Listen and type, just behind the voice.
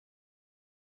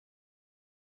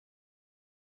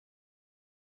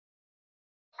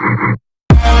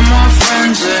All my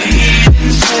friends are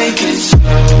heathens, take it slow.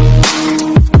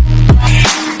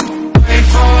 Wait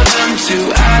for them to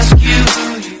ask you.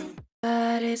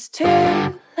 But it's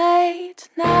too late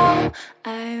now.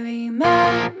 I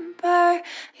remember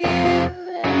you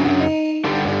and me,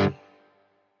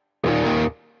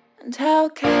 and how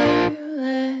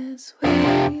careless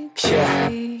we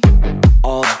could be.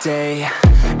 All day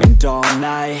and all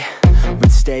night,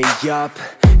 we'd stay up,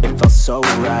 it felt so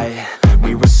right.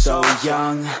 We were so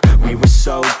young, we were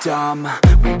so dumb.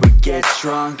 We would get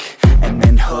drunk and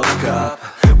then hook up.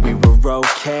 We were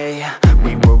okay,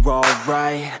 we were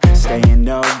alright, staying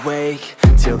awake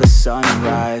till the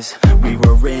sunrise. We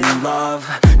were in love,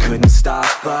 couldn't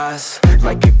stop us,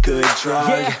 like a good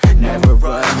drug, never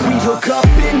enough. We'd hook up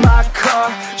in my car,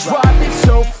 driving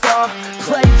so far,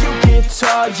 play your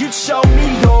guitar, you'd show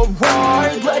me your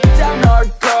art, let down our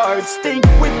guards, think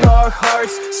with our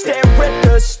hearts, stare at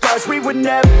the stars. We were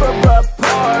never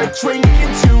apart,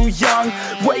 drinking too young,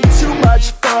 way too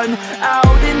much fun,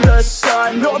 out in the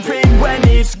sun, hoping when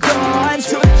it's gone.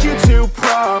 Took you to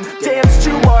prom, dance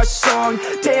to our song,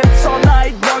 dance all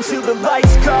night long till the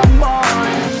lights come on.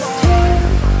 It's too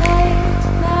late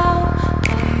now.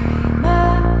 I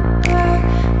remember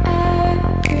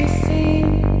everything,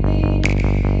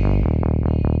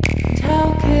 and how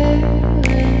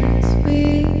careless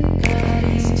we got.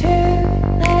 It's too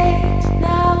late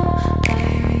now. I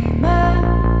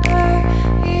remember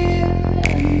you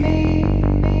and me,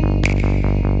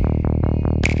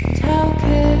 and how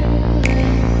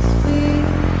careless we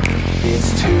got. It's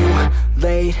too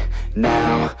late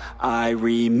now, I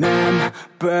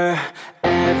remember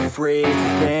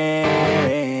everything,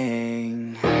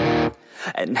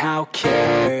 and how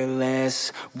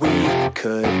careless we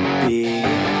could be,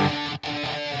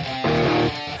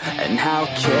 and how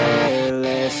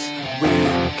careless we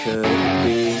could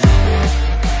be,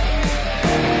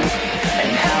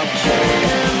 and how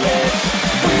careless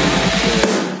we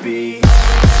could be.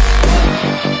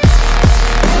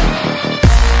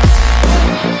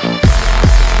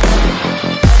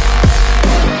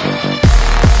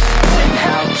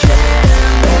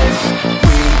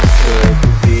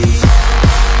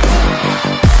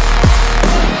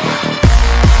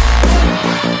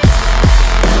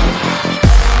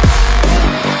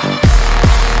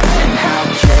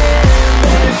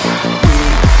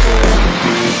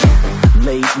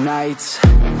 Nights,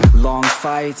 long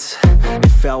fights, it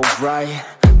felt right,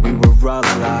 we were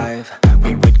alive.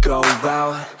 We would go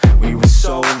out, we were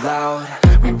so loud,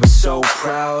 we were so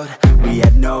proud, we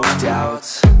had no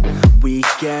doubts.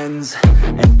 Weekends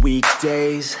and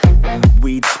weekdays,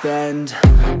 we'd spend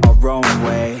our own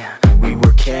way. We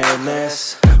were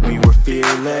careless, we were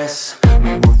fearless,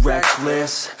 we were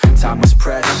reckless, time was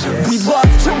precious. We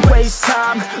loved to waste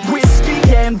time, whiskey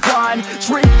and wine,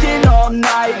 drinking all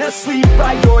night, asleep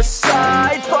by your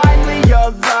side. Finally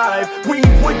alive, we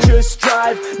would just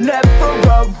drive, never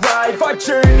arrive. Our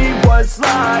journey was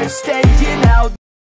life, staying out